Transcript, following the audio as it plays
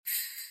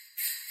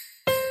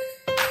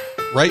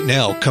Right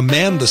now,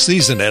 command the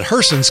season at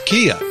Herson's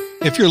Kia.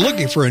 If you're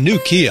looking for a new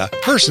Kia,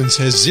 Herson's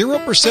has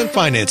 0%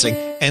 financing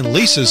and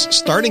leases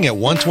starting at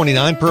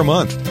 $129 per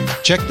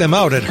month. Check them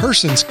out at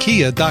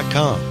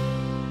hersonskia.com.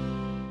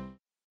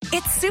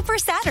 It's Super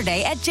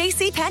Saturday at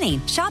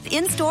JCPenney. Shop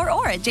in-store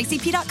or at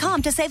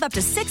jcp.com to save up to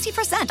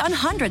 60% on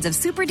hundreds of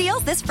super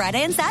deals this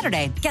Friday and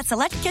Saturday. Get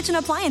select kitchen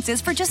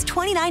appliances for just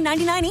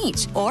 $29.99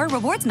 each. Or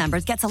rewards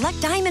members get select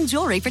diamond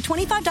jewelry for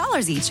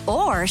 $25 each.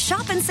 Or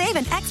shop and save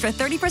an extra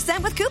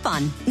 30% with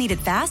coupon. Need it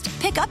fast?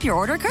 Pick up your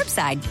order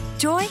curbside.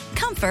 Joy,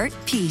 comfort,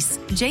 peace.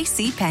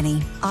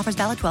 JCPenney. Offers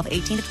valid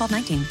 12/18 to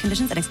 12/19.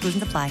 Conditions and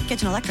exclusions apply.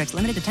 Kitchen electrics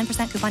limited to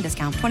 10% coupon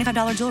discount.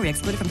 $25 jewelry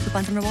excluded from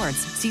coupons and rewards.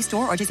 See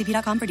store or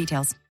jcp.com for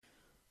details.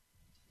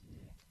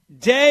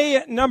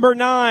 Day number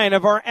 9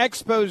 of our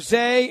expose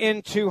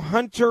into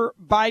Hunter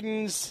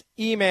Biden's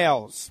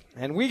emails.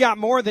 And we got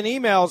more than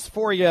emails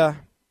for you.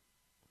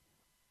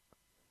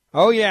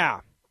 Oh,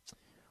 yeah.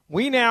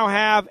 We now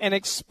have an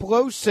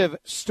explosive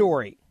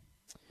story.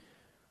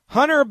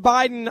 Hunter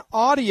Biden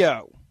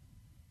audio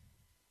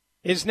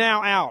is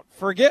now out.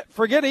 Forget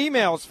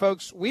emails,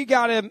 folks. We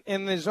got him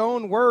in his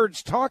own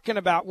words talking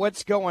about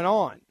what's going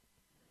on.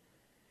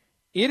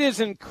 It is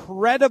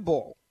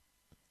incredible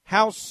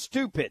how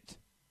stupid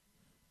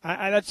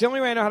that's the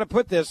only way I know how to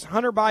put this.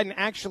 Hunter Biden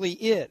actually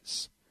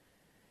is.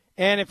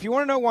 And if you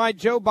want to know why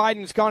Joe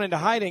Biden's gone into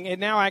hiding, it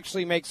now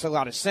actually makes a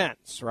lot of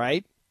sense,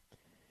 right?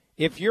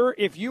 If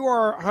you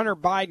are Hunter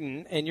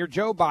Biden and you're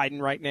Joe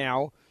Biden right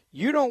now,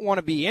 you don't want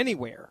to be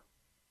anywhere.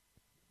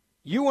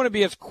 You want to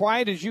be as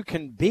quiet as you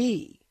can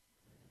be.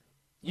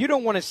 You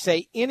don't want to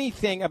say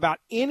anything about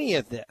any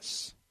of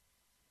this.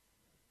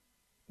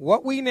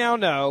 What we now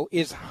know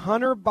is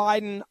Hunter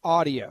Biden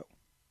audio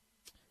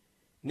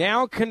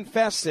now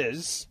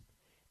confesses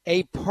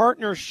a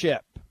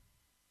partnership,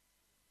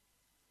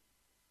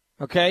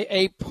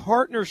 a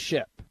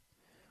partnership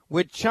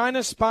with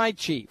China spy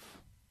chief.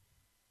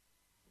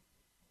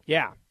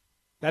 Yeah,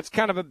 that's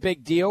kind of a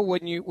big deal,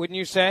 wouldn't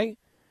you say?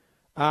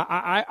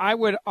 I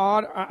would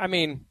I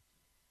mean,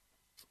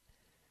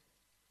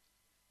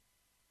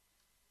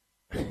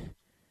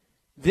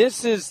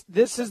 this is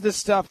the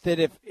stuff that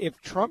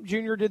if Trump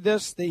Jr. did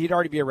this, that he'd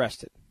already be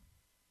arrested.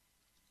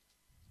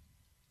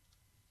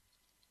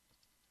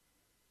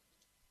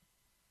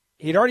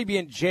 He'd already be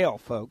in jail,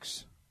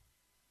 folks.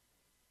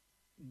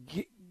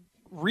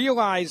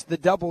 Realize the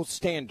double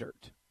standard.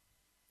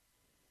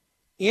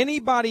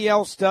 Anybody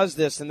else does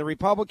this in the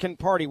Republican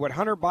Party, what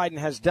Hunter Biden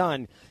has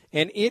done,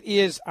 and it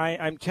is,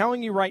 I'm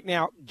telling you right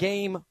now,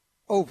 game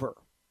over.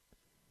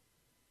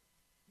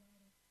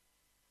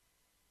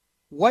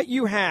 What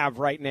you have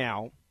right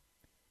now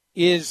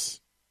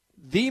is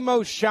the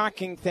most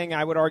shocking thing,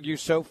 I would argue,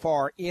 so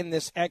far in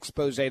this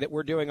expose that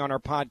we're doing on our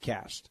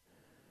podcast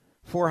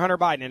for Hunter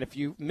Biden. And if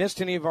you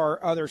missed any of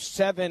our other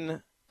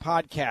 7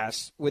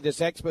 podcasts with this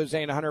expose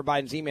into Hunter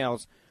Biden's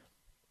emails,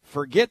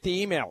 forget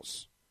the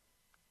emails.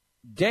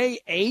 Day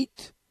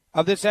 8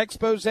 of this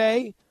expose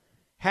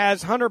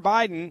has Hunter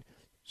Biden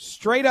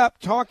straight up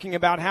talking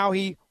about how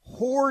he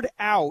whored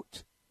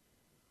out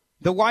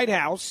the White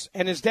House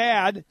and his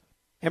dad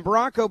and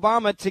Barack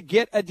Obama to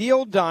get a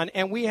deal done.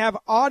 And we have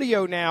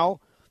audio now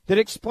that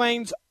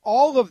explains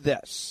all of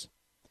this.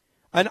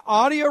 An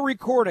audio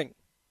recording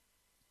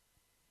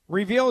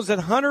reveals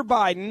that Hunter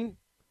Biden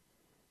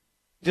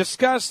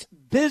discussed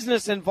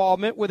business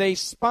involvement with a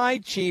spy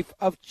chief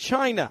of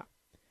China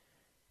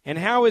and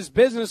how his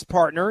business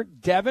partner,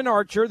 Devon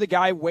Archer, the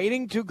guy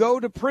waiting to go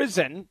to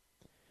prison,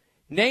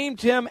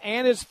 named him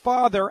and his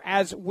father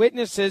as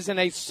witnesses in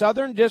a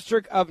Southern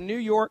District of New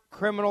York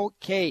criminal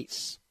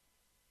case.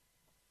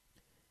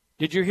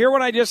 Did you hear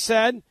what I just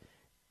said?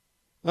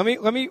 Let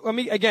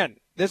me again,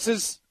 this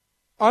is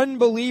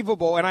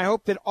unbelievable, and I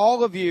hope that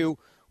all of you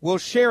will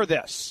share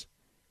this.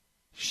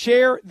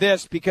 Share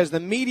this because the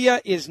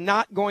media is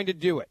not going to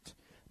do it.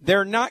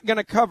 They're not going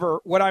to cover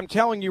what I'm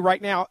telling you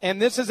right now,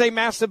 and this is a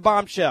massive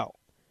bombshell.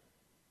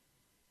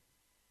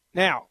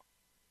 Now,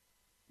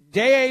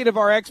 day 8 of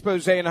our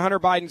expose in Hunter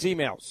Biden's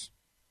emails.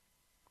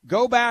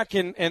 Go back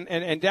and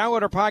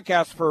download our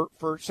podcast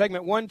for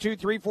segment 1, 2,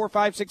 3, 4,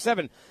 5, 6,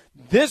 7.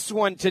 This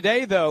one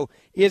today, though,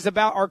 is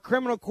about our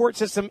criminal court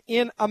system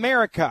in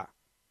America.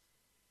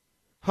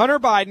 Hunter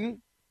Biden,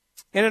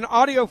 in an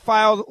audio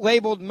file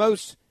labeled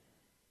most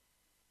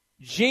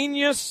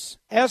genius,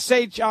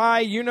 SHI,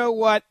 you know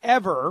what,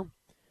 ever,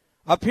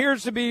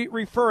 appears to be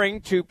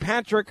referring to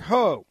Patrick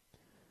Ho,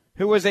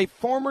 who was a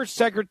former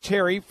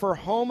secretary for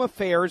Home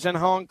Affairs in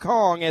Hong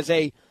Kong as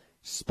a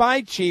spy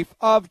chief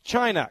of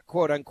China,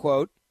 quote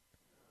unquote,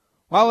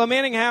 while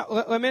lamenting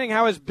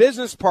how his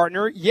business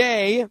partner,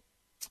 Ye,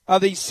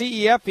 of the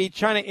CEFE,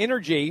 China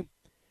Energy,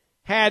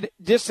 had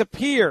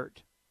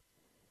disappeared.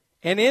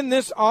 And in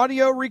this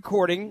audio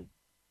recording,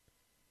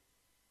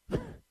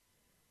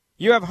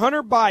 you have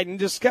Hunter Biden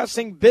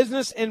discussing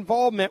business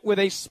involvement with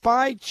a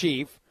spy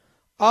chief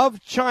of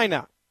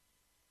China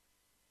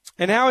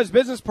and how his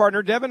business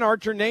partner, Devon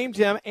Archer, named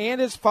him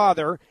and his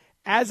father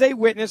as a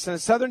witness in the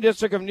Southern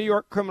District of New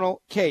York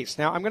criminal case.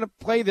 Now, I'm going to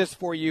play this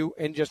for you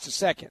in just a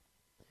second.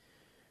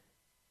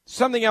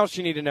 something else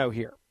you need to know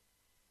here.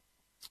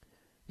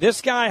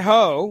 This guy,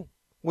 Ho,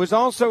 was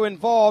also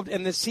involved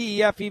in the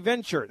CEFE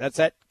venture. That's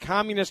that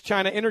Communist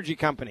China Energy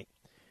Company.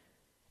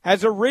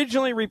 As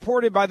originally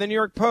reported by the New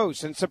York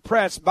Post and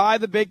suppressed by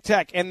the big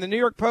tech, and the New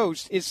York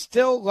Post is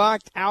still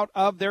locked out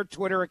of their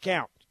Twitter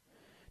account.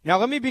 Now,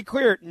 let me be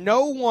clear.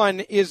 No one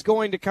is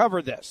going to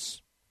cover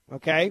this,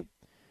 okay,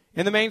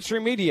 in the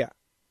mainstream media.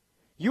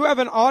 You have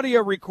an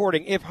audio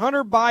recording. If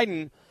Hunter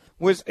Biden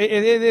was,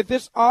 if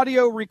this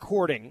audio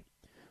recording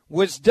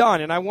was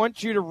done, and I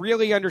want you to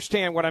really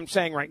understand what I'm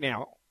saying right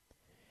now,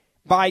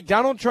 by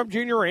Donald Trump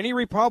Jr. or any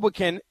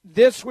Republican,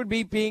 this would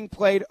be being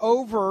played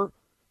over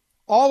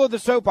all of the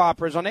soap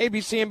operas on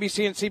ABC,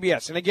 NBC, and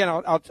CBS. And again,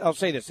 I'll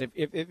say this.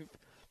 If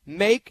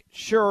make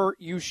sure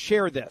you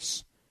share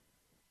this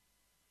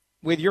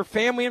with your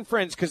family and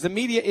friends, because the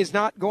media is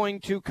not going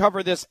to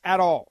cover this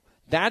at all.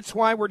 That's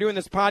why we're doing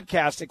this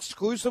podcast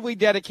exclusively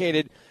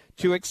dedicated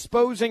to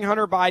exposing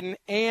Hunter Biden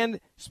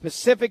and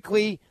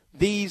specifically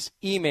these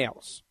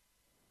emails.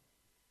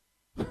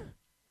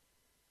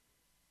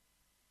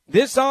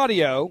 This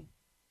audio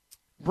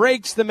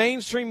breaks the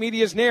mainstream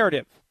media's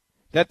narrative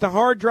that the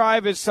hard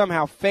drive is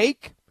somehow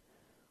fake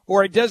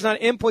or it does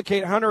not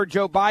implicate Hunter or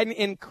Joe Biden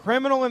in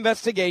criminal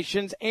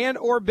investigations and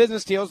or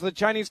business deals with the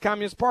Chinese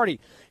Communist Party,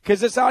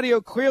 because this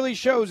audio clearly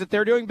shows that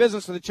they're doing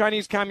business with the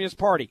Chinese Communist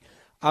Party.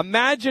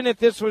 Imagine if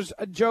this was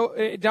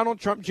Donald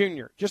Trump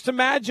Jr. Just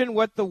imagine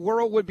what the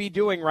world would be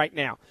doing right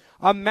now.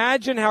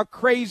 Imagine how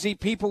crazy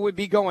people would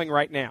be going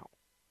right now.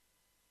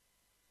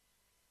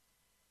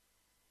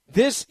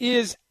 This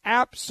is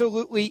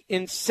absolutely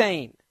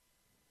insane.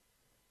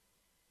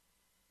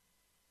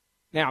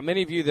 Now,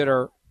 many of you that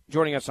are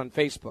joining us on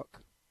Facebook,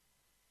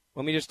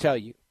 let me just tell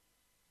you,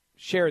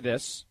 share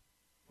this,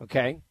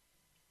 okay?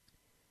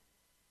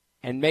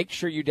 And make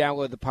sure you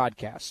download the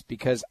podcast,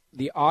 because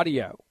the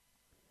audio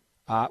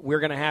we're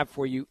going to have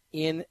for you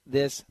in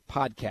this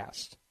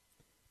podcast.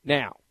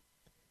 Now,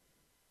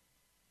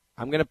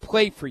 I'm going to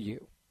play for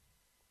you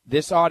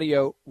this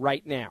audio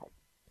right now.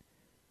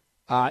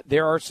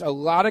 There are a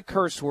lot of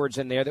curse words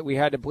in there that we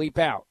had to bleep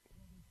out,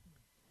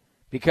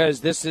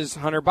 because this is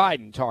Hunter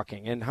Biden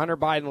talking, and Hunter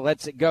Biden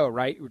lets it go,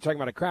 right? We're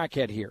talking about a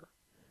crackhead here.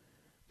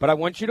 But I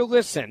want you to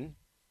listen,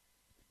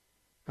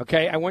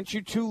 okay? I want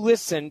you to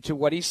listen to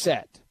what he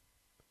said.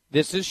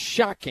 This is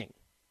shocking.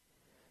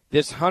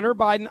 This Hunter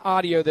Biden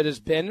audio that has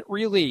been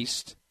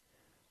released,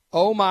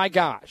 oh my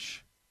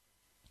gosh.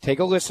 Take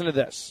a listen to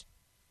this.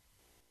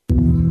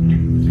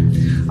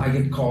 I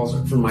get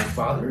calls from my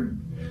father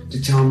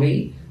to tell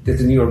me that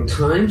the New York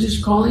Times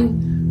is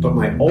calling, but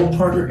my old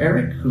partner,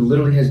 Eric, who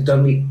literally has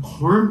done me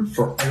harm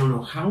for I don't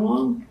know how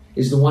long,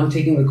 is the one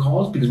taking the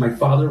calls because my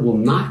father will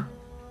not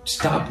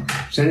stop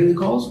sending the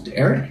calls to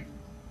Eric.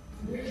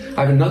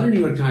 I have another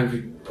New York Times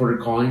reporter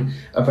calling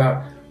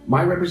about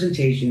my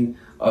representation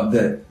of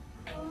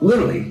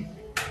literally,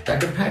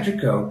 Dr. Patrick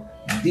Ho,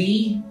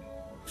 the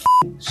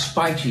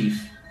spy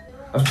chief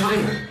of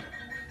China,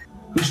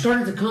 who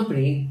started the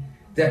company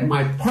that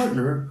my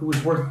partner, who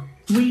was worth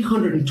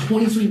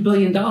 $323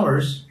 billion,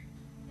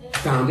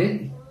 founded,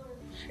 and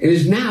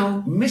is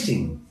now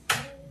missing.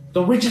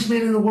 The richest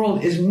man in the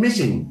world is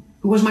missing,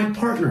 who was my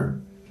partner.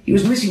 He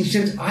was missing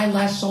since I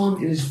last saw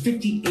him in his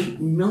 $58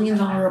 million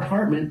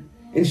apartment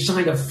and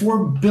signed a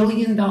 $4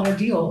 billion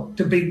deal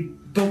to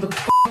build the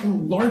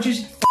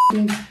largest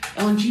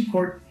LNG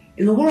port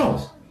in the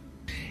world.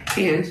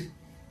 And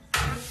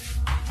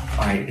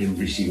I am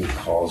receiving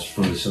calls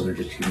from the Southern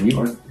District of New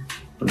York,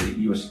 from the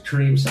U.S.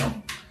 Attorney himself.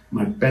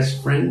 My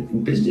best friend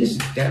in business,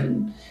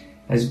 Devin,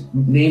 has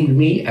named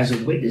me as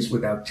a witness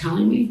without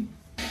telling me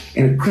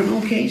in a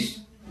criminal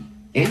case,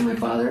 and my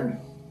father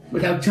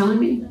without telling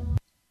me.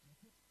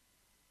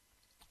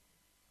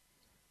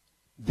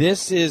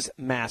 This is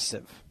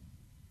massive.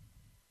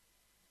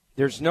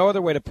 There's no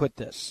other way to put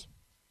this.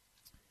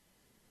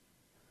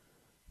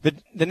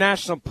 The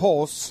National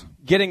Pulse,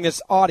 getting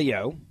this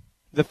audio,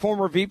 the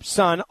former Veep's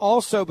son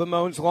also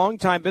bemoans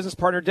longtime business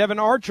partner Devin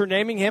Archer,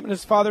 naming him and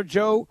his father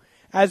Joe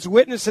as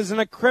witnesses in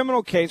a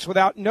criminal case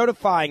without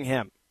notifying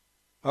him.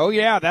 Oh,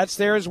 yeah, that's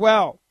there as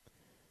well.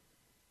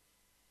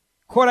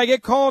 Quote, I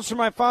get calls from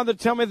my father to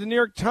tell me the New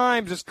York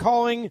Times is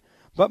calling,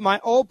 but my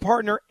old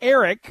partner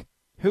Eric,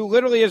 who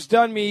literally has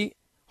done me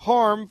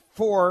harm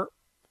for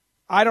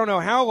I don't know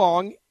how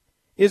long,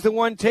 is the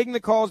one taking the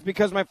calls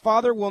because my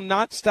father will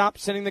not stop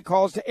sending the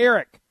calls to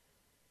Eric.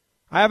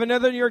 I have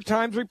another New York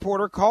Times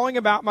reporter calling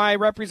about my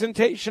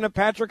representation of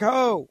Patrick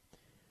Ho,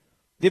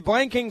 the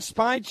blanking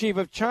spy chief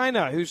of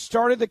China, who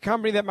started the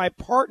company that my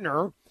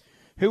partner,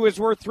 who is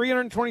worth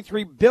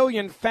 $323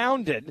 billion,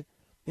 founded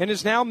and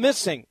is now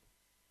missing.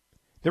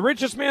 The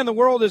richest man in the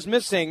world is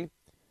missing,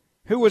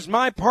 who was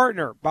my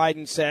partner,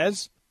 Biden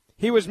says.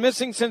 He was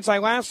missing since I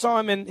last saw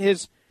him in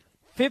his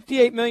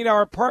 $58 million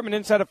apartment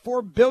inside a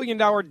 $4 billion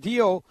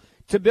deal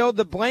to build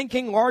the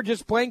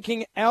largest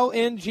blanking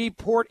LNG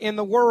port in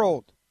the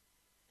world.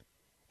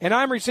 And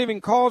I'm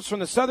receiving calls from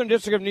the Southern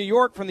District of New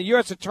York from the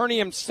U.S. Attorney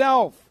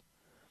himself.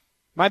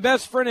 My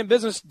best friend in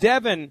business,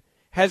 Devin,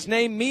 has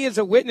named me as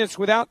a witness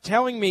without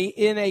telling me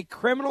in a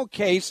criminal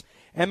case,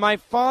 and my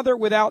father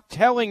without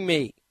telling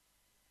me.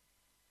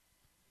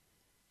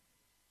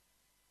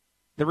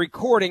 The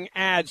recording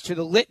adds to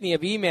the litany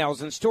of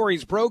emails and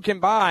stories broken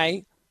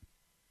by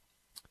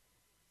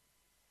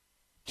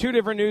two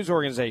different news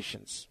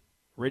organizations,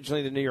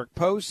 originally the New York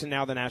Post and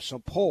now the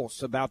National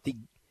Pulse, about the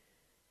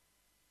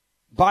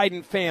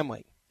Biden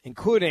family,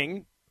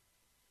 including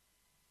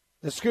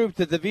the scoop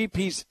that the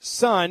VP's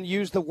son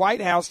used the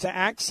White House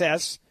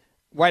access,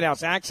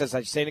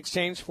 in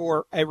exchange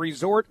for a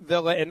resort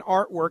villa and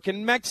artwork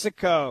in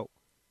Mexico,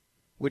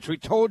 which we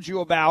told you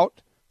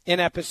about in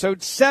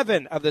episode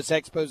 7 of this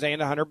expose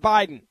into Hunter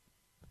Biden.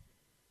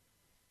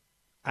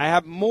 I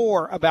have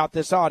more about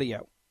this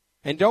audio.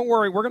 And don't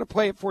worry, we're going to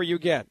play it for you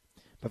again.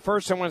 But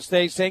first, I want to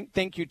say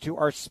thank you to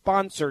our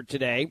sponsor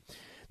today,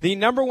 the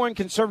number one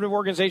conservative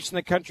organization in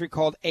the country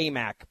called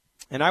AMAC.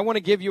 And I want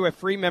to give you a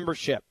free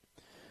membership.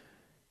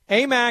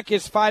 AMAC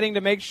is fighting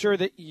to make sure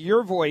that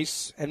your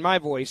voice and my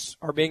voice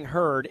are being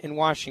heard in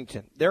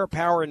Washington. There are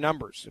power in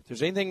numbers. If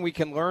there's anything we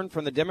can learn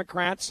from the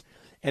Democrats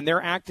and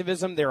their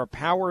activism, there are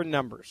power in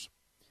numbers.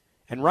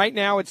 And right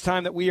now it's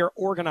time that we are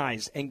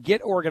organized and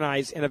get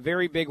organized in a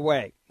very big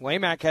way. Well,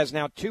 AMAC has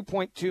now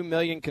 2.2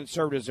 million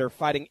conservatives that are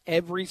fighting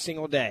every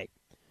single day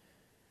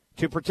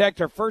to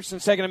protect our First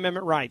and Second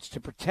Amendment rights,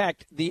 to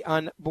protect the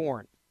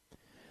unborn.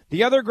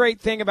 The other great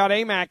thing about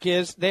AMAC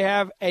is they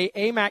have a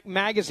AMAC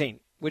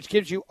magazine, which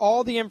gives you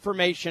all the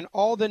information,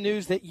 all the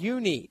news that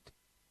you need,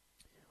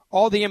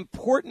 all the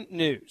important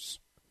news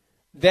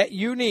that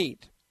you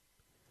need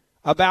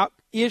about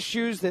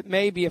issues that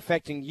may be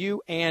affecting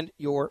you and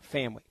your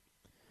family.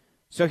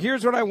 So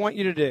here's what I want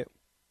you to do.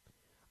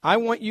 I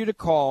want you to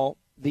call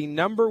the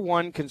number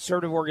one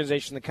conservative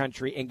organization in the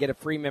country and get a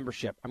free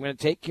membership. I'm going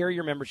to take care of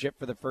your membership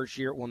for the first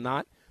year. It will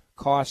not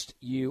cost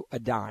you a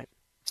dime.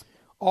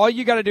 All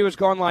you got to do is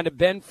go online to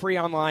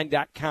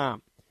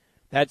benfreeonline.com.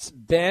 That's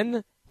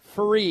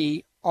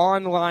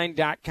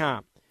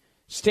benfreeonline.com.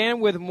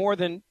 Stand with more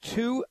than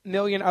 2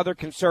 million other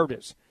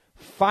conservatives.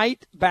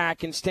 Fight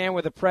back and stand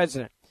with the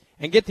president.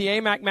 And get the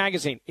AMAC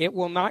magazine. It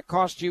will not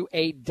cost you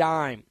a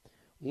dime.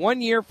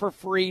 1 year for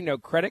free, no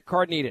credit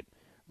card needed.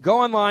 Go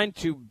online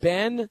to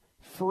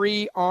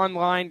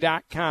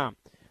benfreeonline.com.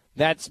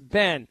 That's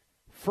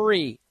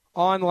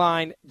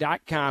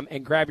benfreeonline.com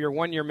and grab your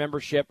 1 year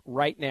membership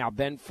right now.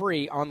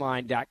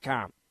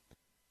 benfreeonline.com.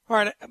 All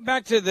right,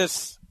 back to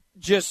this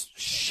just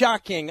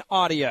shocking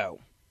audio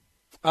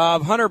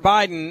of Hunter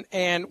Biden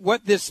and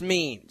what this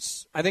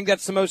means. I think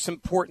that's the most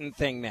important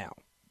thing now.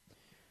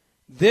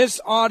 This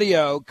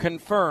audio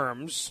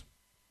confirms,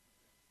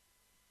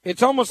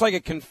 it's almost like a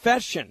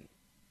confession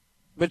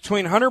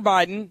between Hunter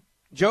Biden,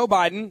 Joe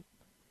Biden,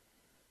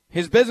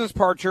 his business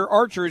partner,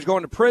 Archer, who's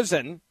going to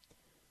prison,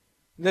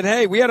 that,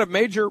 hey, we had a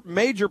major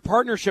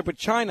partnership with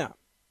China.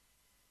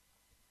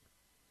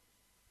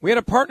 We had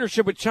a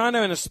partnership with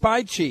China and a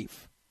spy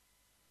chief.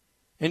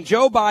 And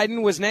Joe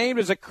Biden was named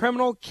as a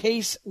criminal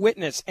case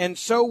witness, and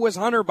so was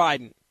Hunter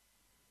Biden.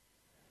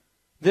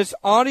 This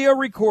audio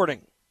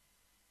recording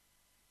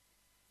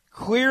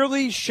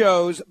clearly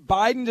shows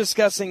Biden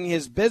discussing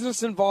his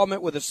business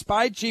involvement with a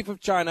spy chief of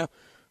China,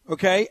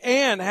 okay,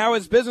 and how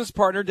his business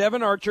partner,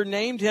 Devon Archer,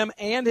 named him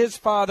and his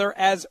father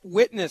as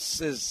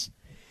witnesses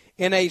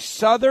in a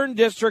Southern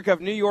District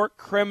of New York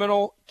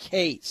criminal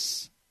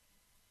case.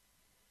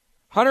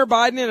 Hunter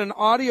Biden, in an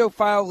audio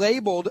file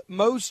labeled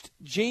Most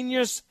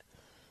Genius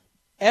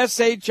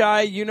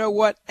SHI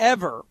you-know-what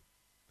ever,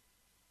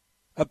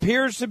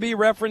 appears to be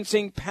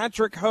referencing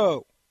Patrick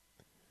Ho,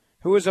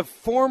 who is a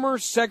former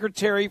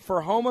Secretary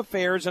for Home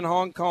Affairs in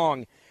Hong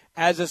Kong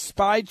as a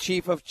spy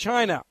chief of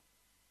China,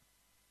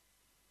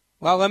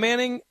 while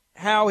lamenting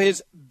how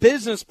his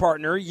business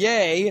partner,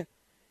 Ye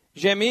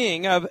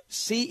Jiaming of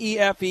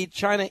CEFE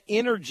China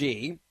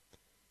Energy,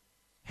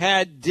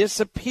 had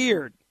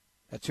disappeared.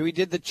 That's who he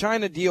did the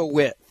China deal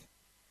with.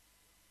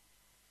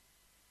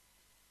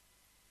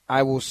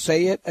 I will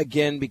say it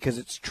again because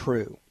it's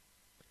true.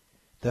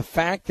 The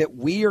fact that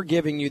we are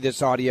giving you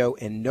this audio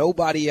and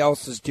nobody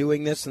else is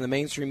doing this in the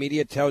mainstream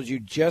media tells you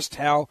just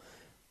how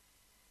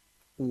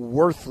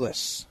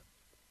worthless.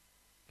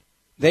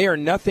 They are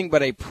nothing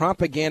but a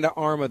propaganda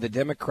arm of the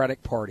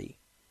Democratic Party.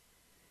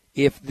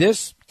 If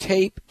this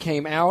tape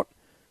came out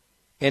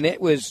and it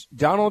was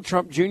Donald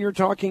Trump Jr.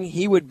 talking,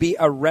 he would be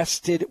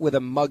arrested with a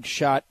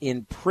mugshot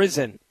in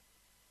prison.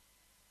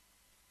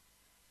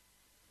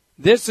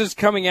 This is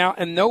coming out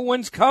and no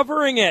one's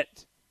covering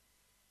it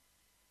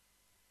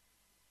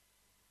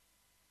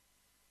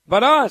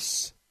but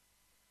us.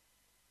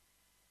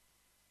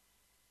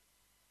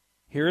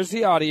 Here's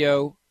the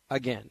audio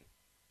again.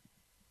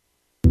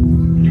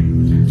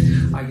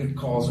 I get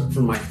calls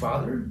from my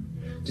father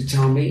to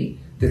tell me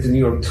that the New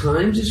York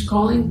Times is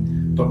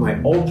calling, but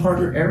my old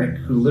partner Eric,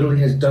 who literally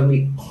has done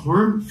me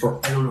harm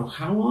for I don't know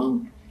how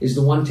long, is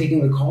the one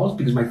taking the calls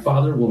because my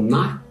father will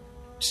not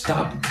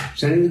stop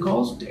sending the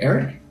calls to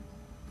Eric.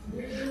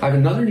 I have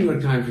another New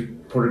York Times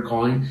reporter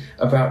calling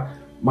about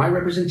my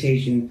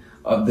representation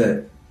of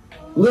the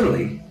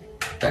literally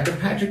Dr.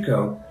 Patrick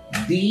Ho,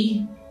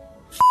 the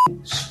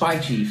spy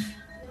chief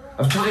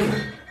of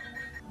China,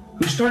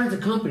 who started the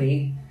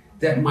company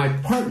that my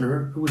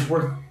partner, who was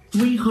worth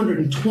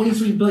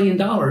 $323 billion,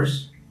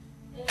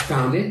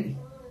 founded,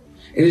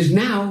 and is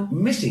now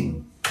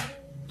missing.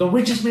 The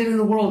richest man in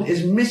the world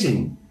is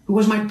missing, who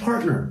was my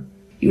partner.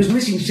 He was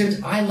missing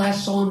since I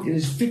last saw him in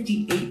his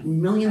 $58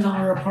 million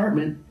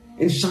apartment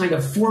and signed a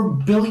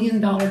 $4 billion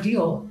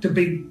deal to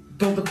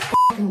build the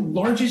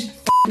largest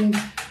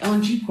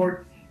LNG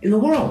port in the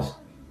world.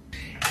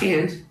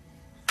 And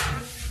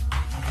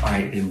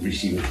I am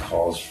receiving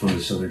calls from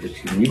the Southern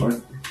District of New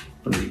York,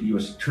 from the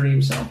U.S. Attorney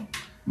himself.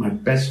 My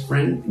best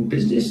friend in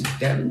business,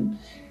 Devin,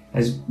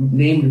 has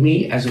named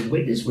me as a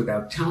witness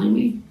without telling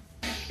me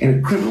in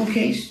a criminal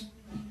case,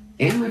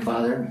 and my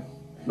father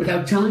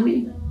without telling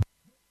me.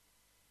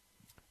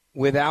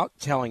 Without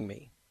telling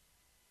me.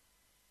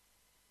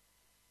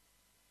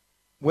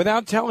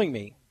 Without telling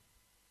me.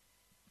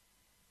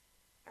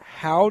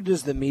 How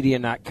does the media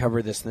not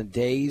cover this in the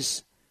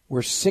days?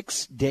 We're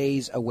 6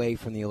 days away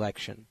from the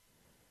election.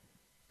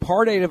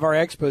 Part 8 of our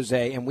expose,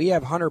 and we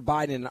have Hunter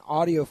Biden in an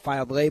audio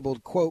file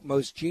labeled, quote,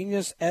 most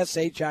genius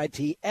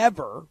SHIT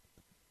ever.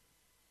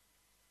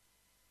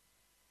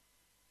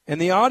 And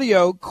the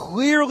audio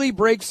clearly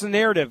breaks the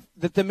narrative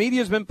that the media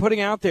has been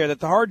putting out there, that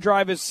the hard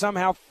drive is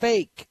somehow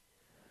fake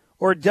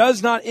or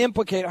does not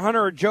implicate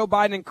Hunter or Joe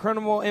Biden in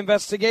criminal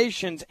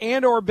investigations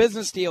and or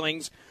business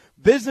dealings,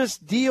 business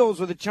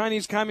deals with the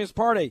Chinese Communist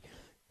Party.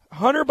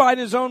 Hunter Biden, in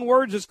his own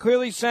words, is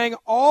clearly saying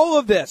all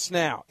of this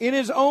now. In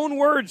his own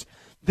words,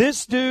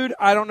 this dude,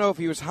 I don't know if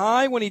he was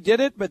high when he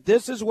did it, but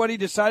this is what he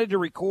decided to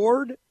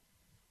record.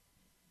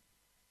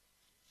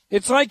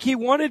 It's like he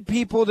wanted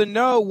people to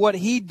know what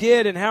he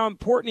did and how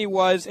important he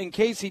was in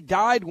case he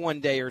died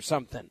one day or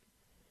something.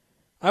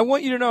 I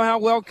want you to know how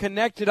well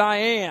connected I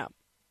am.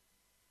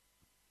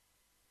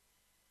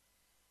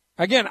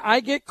 Again, I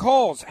get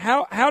calls.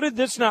 How did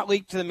this not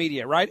leak to the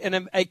media, right?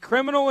 And a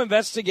criminal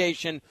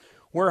investigation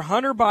where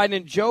Hunter Biden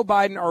and Joe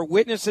Biden are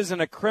witnesses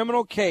in a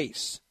criminal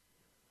case.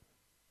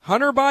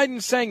 Hunter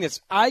Biden saying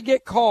this. I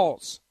get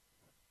calls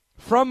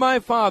from my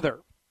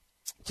father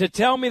to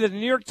tell me that the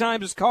New York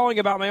Times is calling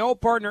about my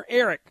old partner,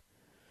 Eric,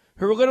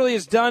 who literally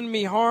has done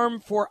me harm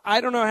for I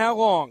don't know how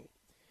long,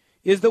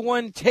 is the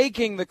one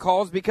taking the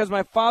calls because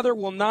my father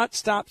will not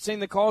stop sending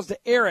the calls to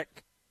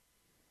Eric.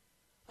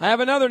 I have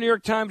another New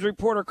York Times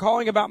reporter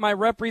calling about my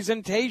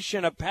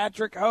representation of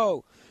Patrick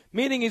Ho,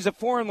 meaning he's a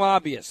foreign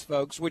lobbyist,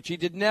 folks, which he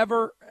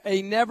never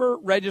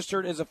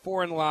registered as a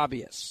foreign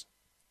lobbyist.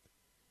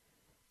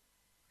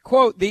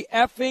 Quote, the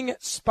effing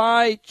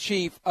spy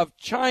chief of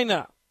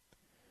China,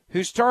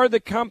 who started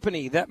the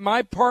company that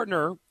my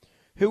partner,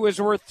 who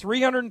is worth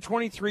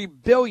 $323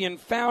 billion,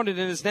 founded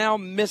and is now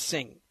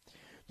missing.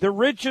 The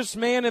richest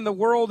man in the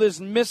world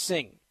is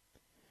missing,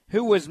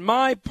 who was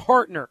my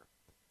partner.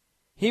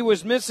 He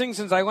was missing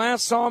since I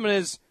last saw him in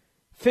his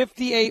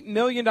 $58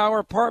 million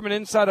apartment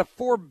inside a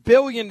 $4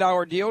 billion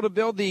deal to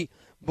build the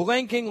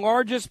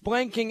largest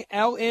blanking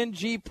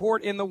LNG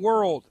port in the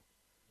world.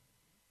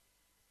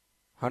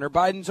 Hunter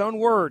Biden's own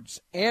words,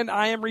 and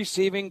I am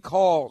receiving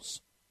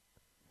calls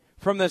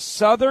from the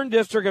Southern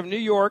District of New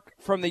York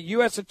from the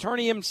U.S.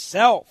 Attorney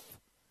himself.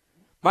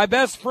 My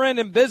best friend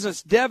in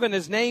business, Devin,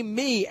 has named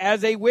me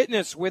as a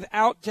witness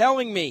without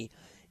telling me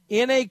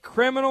in a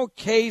criminal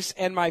case,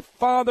 and my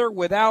father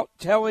without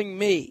telling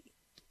me.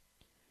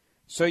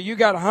 So you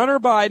got Hunter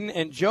Biden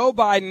and Joe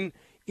Biden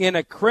in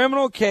a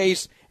criminal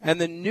case,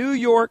 and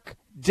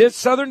the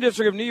Southern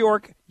District of New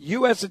York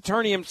U.S.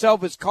 Attorney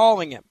himself is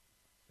calling him.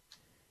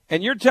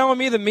 And you're telling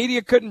me the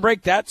media couldn't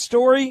break that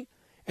story?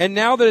 And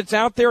now that it's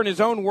out there in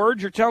his own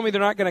words, you're telling me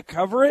they're not going to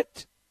cover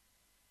it?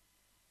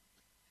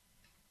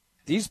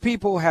 These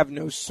people have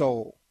no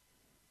soul.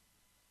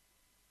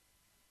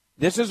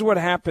 This is what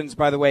happens,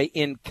 by the way,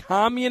 in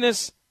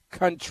communist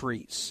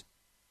countries,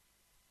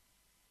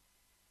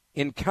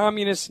 in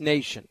communist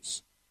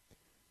nations,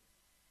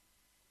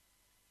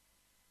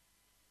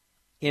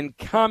 in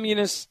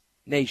communist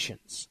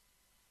nations.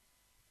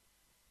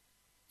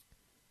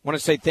 I want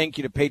to say thank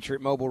you to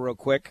Patriot Mobile real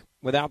quick.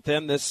 Without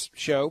them, this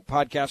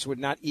podcast would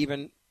not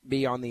even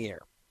be on the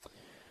air.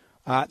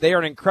 They are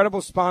an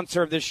incredible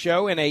sponsor of this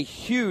show and a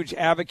huge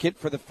advocate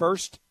for the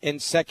First and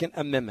Second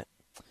Amendment,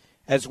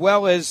 as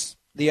well as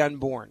the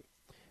unborn.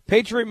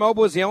 Patriot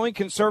Mobile is the only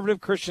conservative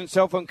Christian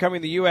cell phone company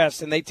in the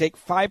U.S., and they take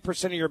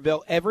 5% of your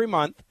bill every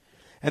month,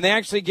 and they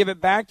actually give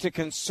it back to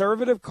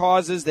conservative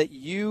causes that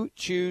you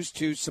choose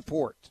to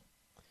support.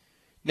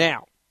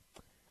 Now,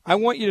 I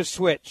want you to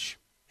switch,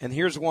 and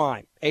here's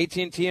why.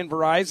 AT&T and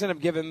Verizon have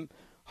given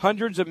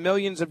hundreds of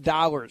millions of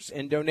dollars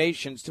in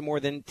donations to more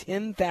than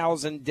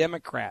 10,000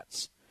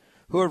 Democrats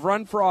who have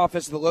run for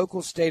office at the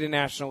local, state, and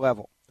national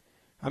level.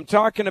 I'm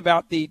talking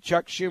about the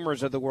Chuck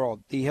Schumers of the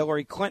world, the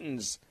Hillary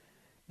Clintons,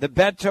 the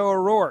Beto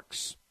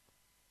O'Rourke's,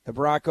 the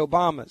Barack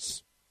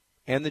Obamas,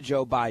 and the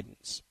Joe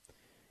Bidens.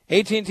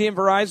 AT&T and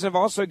Verizon have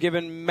also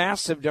given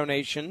massive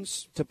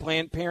donations to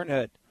Planned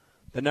Parenthood,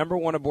 the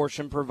 #1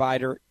 abortion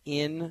provider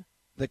in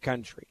the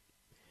country.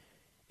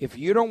 If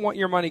you don't want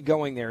your money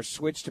going there,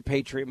 switch to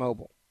Patriot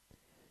Mobile.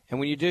 And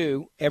when you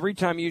do, every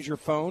time you use your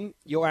phone,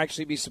 you'll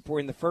actually be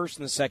supporting the First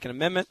and the Second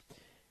Amendment,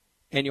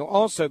 and you'll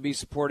also be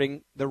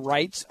supporting the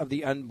rights of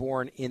the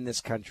unborn in this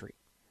country.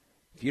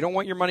 If you don't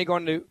want your money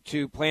going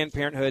to Planned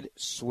Parenthood,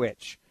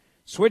 switch.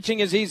 Switching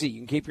is easy. You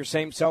can keep your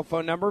same cell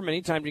phone number.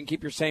 Many times you can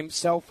keep your same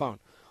cell phone.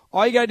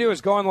 All you got to do is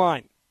go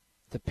online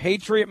to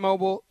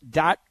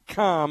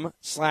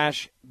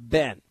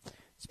patriotmobile.com/Ben.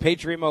 It's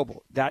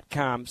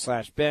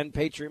patriotmobile.com/Ben,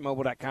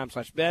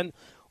 patriotmobile.com/Ben,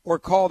 or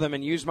call them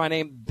and use my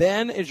name,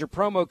 Ben, as your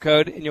promo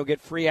code, and you'll get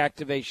free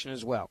activation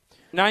as well.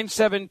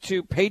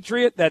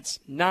 972-PATRIOT, that's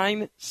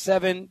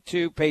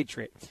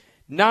 972-PATRIOT.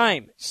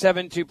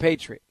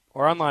 972-PATRIOT,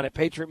 or online at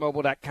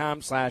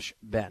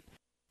patriotmobile.com/Ben.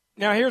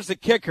 Now, here's the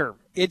kicker.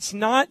 It's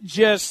not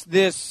just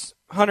this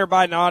Hunter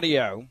Biden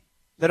audio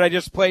that I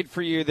just played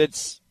for you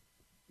that's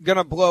going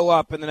to blow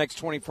up in the next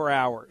 24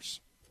 hours.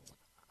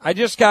 I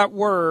just got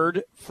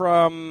word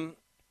from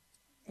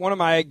one of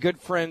my good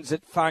friends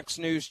at Fox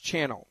News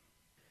Channel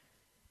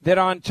that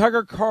on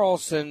Tucker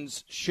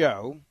Carlson's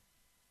show,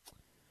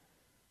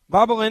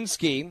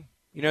 Bobulinski,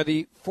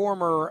 the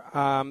former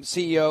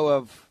CEO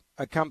of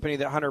a company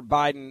that Hunter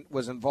Biden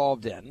was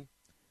involved in,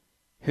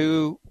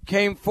 who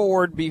came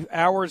forward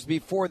hours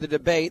before the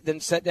debate, then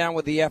sat down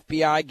with the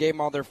FBI, gave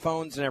them all their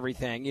phones and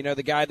everything.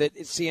 The guy that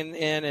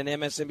CNN and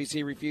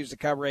MSNBC refused to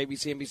cover,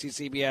 ABC, NBC,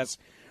 CBS,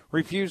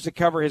 refused to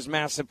cover his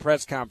massive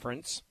press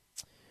conference.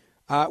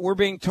 We're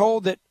being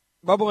told that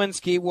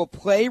Bobulinski will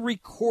play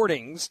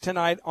recordings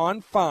tonight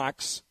on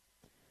Fox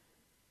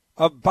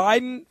of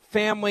Biden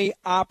family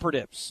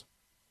operatives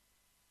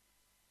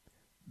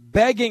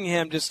begging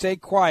him to stay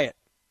quiet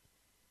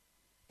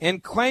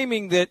and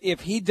claiming that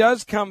if he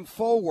does come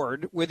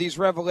forward with these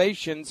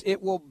revelations,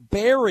 it will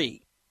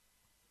bury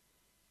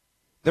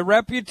the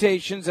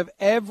reputations of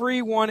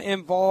everyone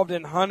involved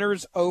in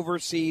Hunter's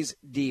overseas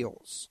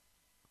deals.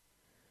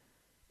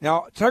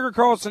 Now, Tucker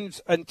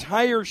Carlson's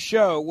entire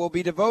show will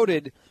be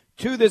devoted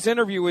to this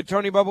interview with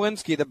Tony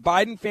Bobulinski, the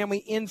Biden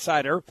family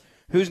insider,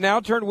 who's now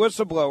turned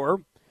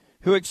whistleblower,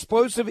 who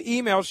explosive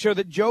emails show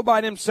that Joe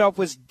Biden himself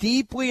was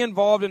deeply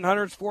involved in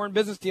Hunter's foreign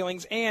business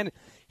dealings, and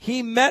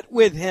he met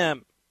with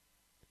him.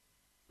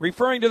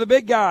 Referring to the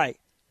big guy,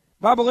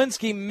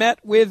 Bobulinski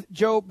met with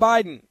Joe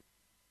Biden.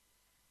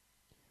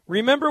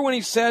 Remember when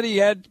he said he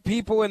had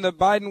people in the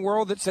Biden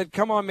world that said,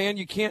 come on, man,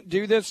 you can't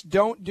do this.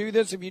 Don't do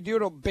this. If you do,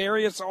 it'll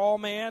bury us all,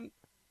 man.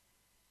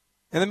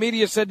 And the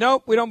media said,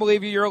 nope, we don't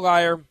believe you. You're a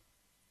liar.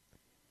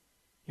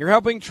 You're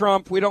helping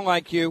Trump. We don't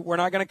like you. We're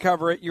not going to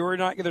cover it.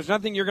 There's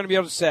nothing you're going to be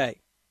able to say.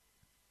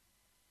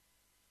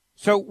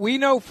 So we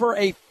know for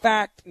a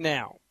fact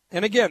now.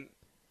 And again,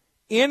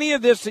 any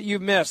of this that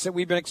you've missed that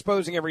we've been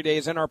exposing every day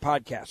is in our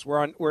podcast.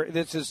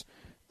 This is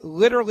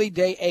literally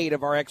day 8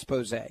 of our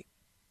expose.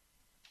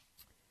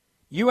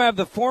 You have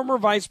the former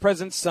vice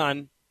president's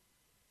son,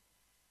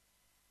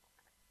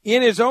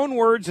 in his own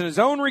words, in his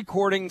own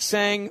recording,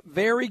 saying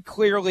very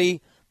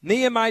clearly,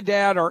 me and my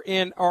dad are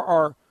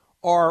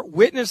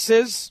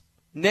witnesses,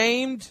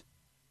 named.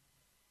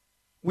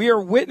 We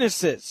are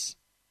witnesses.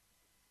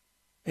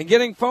 And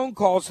getting phone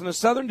calls from the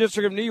Southern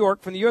District of New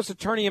York from the U.S.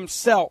 Attorney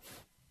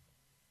himself.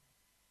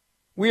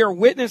 We are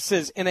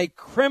witnesses in a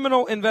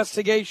criminal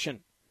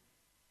investigation.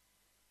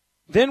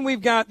 Then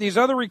we've got these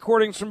other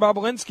recordings from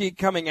Bobulinski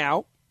coming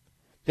out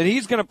that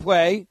he's going to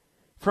play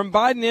from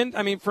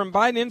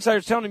Biden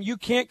insiders telling him, you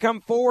can't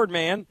come forward,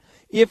 man.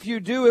 If you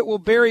do, it will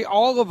bury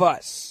all of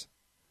us.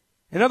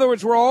 In other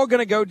words, we're all going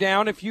to go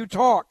down if you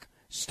talk.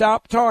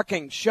 Stop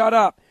talking. Shut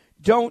up.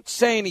 Don't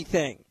say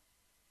anything.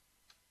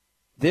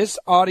 This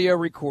audio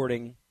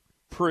recording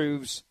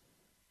proves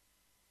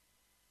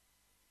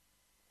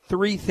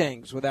 3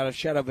 things without a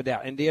shadow of a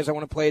doubt. And Diaz, I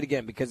want to play it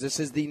again because this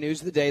is the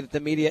news of the day that the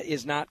media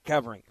is not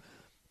covering.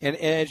 And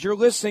as you're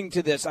listening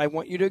to this, I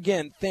want you to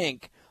again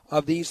think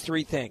of these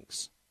 3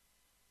 things.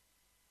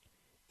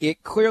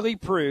 It clearly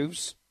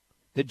proves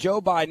that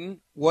Joe Biden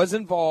was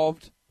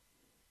involved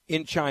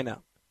in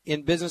China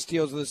in business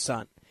deals with his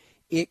son.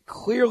 It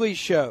clearly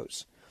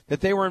shows that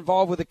they were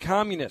involved with the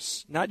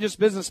communists, not just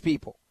business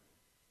people,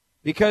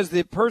 because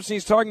the person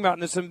he's talking about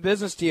in this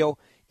business deal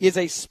is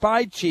a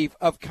spy chief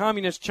of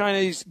communist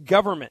Chinese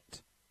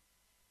government.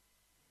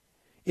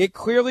 It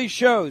clearly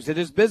shows that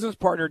his business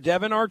partner,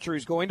 Devon Archer,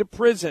 who's going to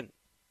prison,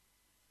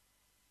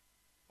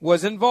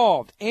 was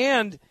involved.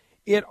 And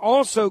it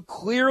also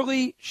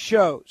clearly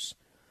shows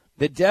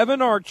that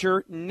Devon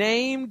Archer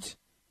named,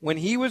 when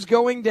he was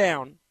going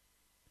down,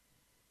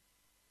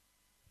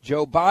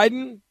 Joe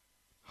Biden,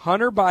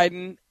 Hunter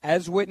Biden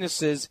as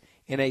witnesses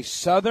in a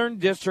Southern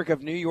District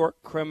of New York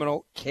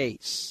criminal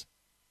case.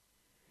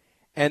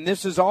 And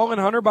this is all in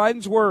Hunter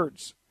Biden's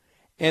words.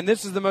 And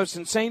this is the most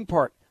insane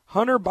part.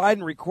 Hunter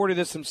Biden recorded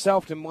this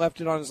himself and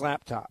left it on his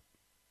laptop.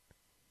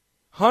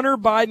 Hunter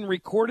Biden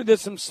recorded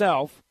this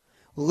himself,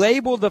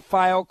 labeled the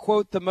file,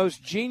 quote, the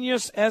most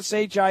genius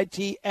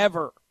SHIT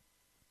ever,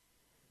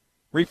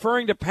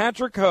 referring to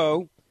Patrick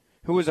Ho,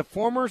 who was a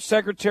former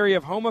Secretary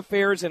of Home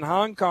Affairs in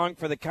Hong Kong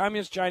for the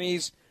Communist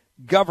Chinese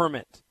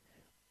government.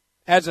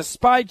 as a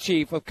spy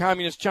chief of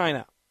Communist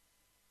China,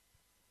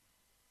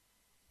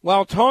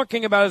 while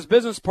talking about his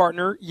business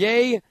partner,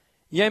 Ye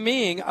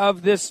Yiming,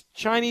 of this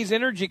Chinese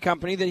energy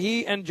company that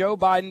he and Joe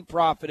Biden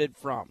profited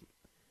from.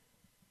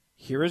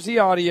 Here is the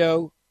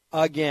audio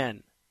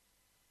again.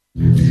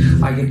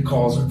 I get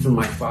calls from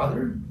my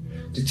father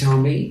to tell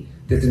me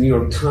that the New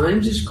York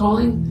Times is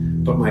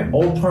calling, but my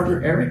old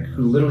partner, Eric,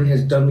 who literally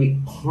has done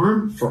me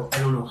harm for I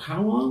don't know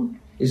how long,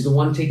 is the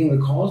one taking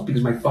the calls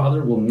because my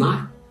father will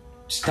not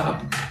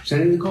stop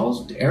sending the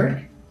calls to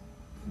Eric.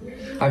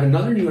 I have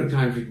another New York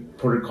Times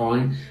reporter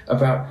calling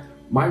about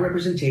my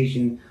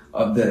representation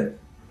of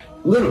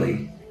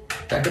literally,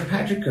 Dr.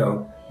 Patrick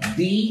Ho,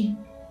 the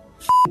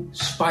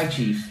spy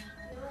chief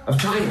of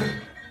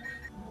China,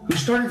 who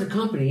started the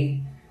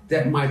company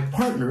that my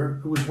partner,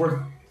 who was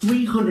worth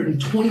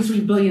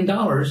 $323 billion,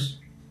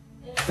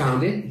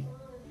 founded,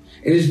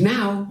 and is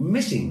now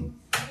missing.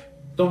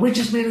 The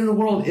richest man in the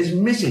world is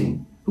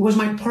missing, who was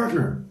my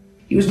partner.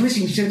 He was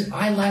missing since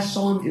I last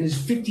saw him in his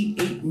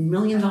 $58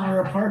 million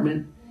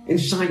apartment and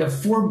signed a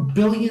 $4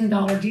 billion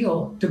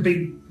deal to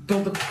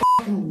build the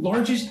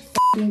largest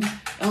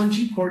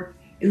LNG port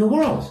in the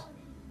world.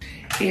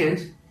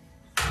 And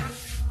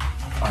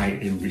I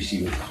am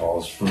receiving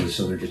calls from the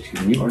Southern District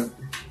of New York,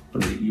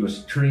 from the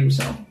U.S. Attorney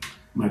himself.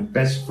 My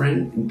best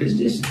friend in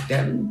business,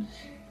 Devin,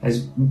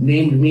 has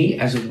named me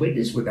as a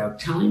witness without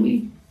telling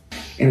me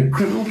in a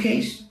criminal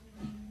case,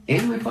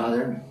 and my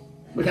father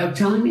without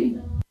telling me.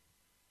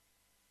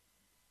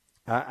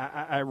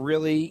 I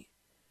really,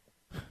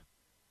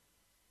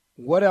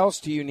 what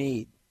else do you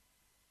need?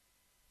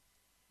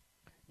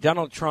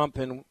 Donald Trump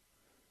in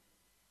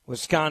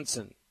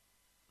Wisconsin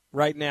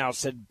right now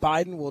said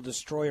Biden will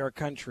destroy our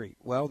country.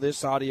 Well,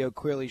 this audio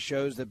clearly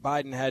shows that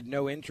Biden had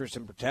no interest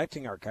in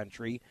protecting our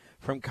country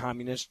from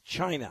communist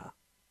China.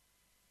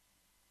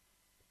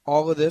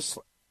 All of this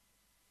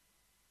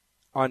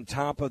on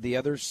top of the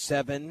other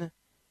 7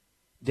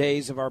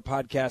 days of our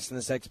podcast in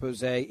this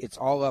expose. It's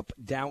all up.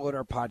 Download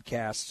our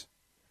podcast.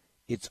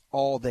 It's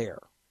all there.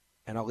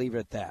 And I'll leave it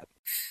at that.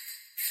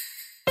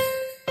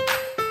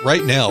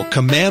 Right now,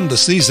 command the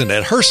season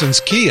at Herson's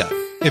Kia.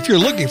 If you're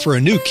looking for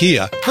a new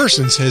Kia,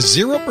 Herson's has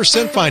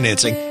 0%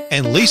 financing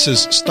and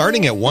leases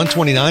starting at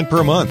 $129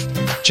 per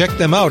month. Check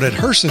them out at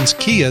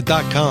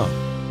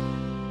hersonskia.com.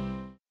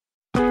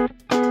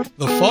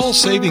 The fall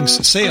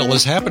savings sale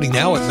is happening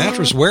now at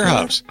Mattress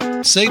Warehouse.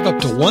 Save up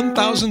to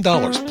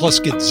 $1,000 plus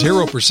get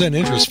 0%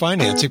 interest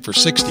financing for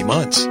 60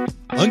 months.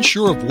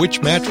 Unsure of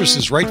which mattress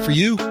is right for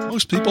you?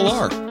 Most people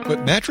are.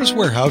 But Mattress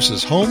Warehouse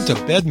is home to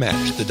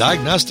BedMatch, the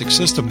diagnostic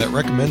system that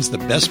recommends the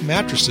best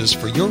mattresses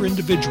for your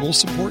individual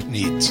support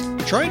needs.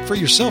 Try it for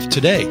yourself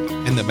today,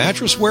 and the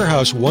Mattress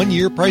Warehouse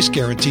 1-year price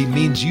guarantee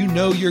means you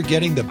know you're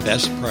getting the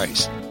best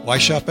price. Why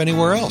shop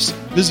anywhere else?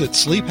 Visit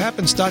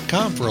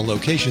sleephappens.com for a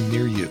location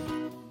near you.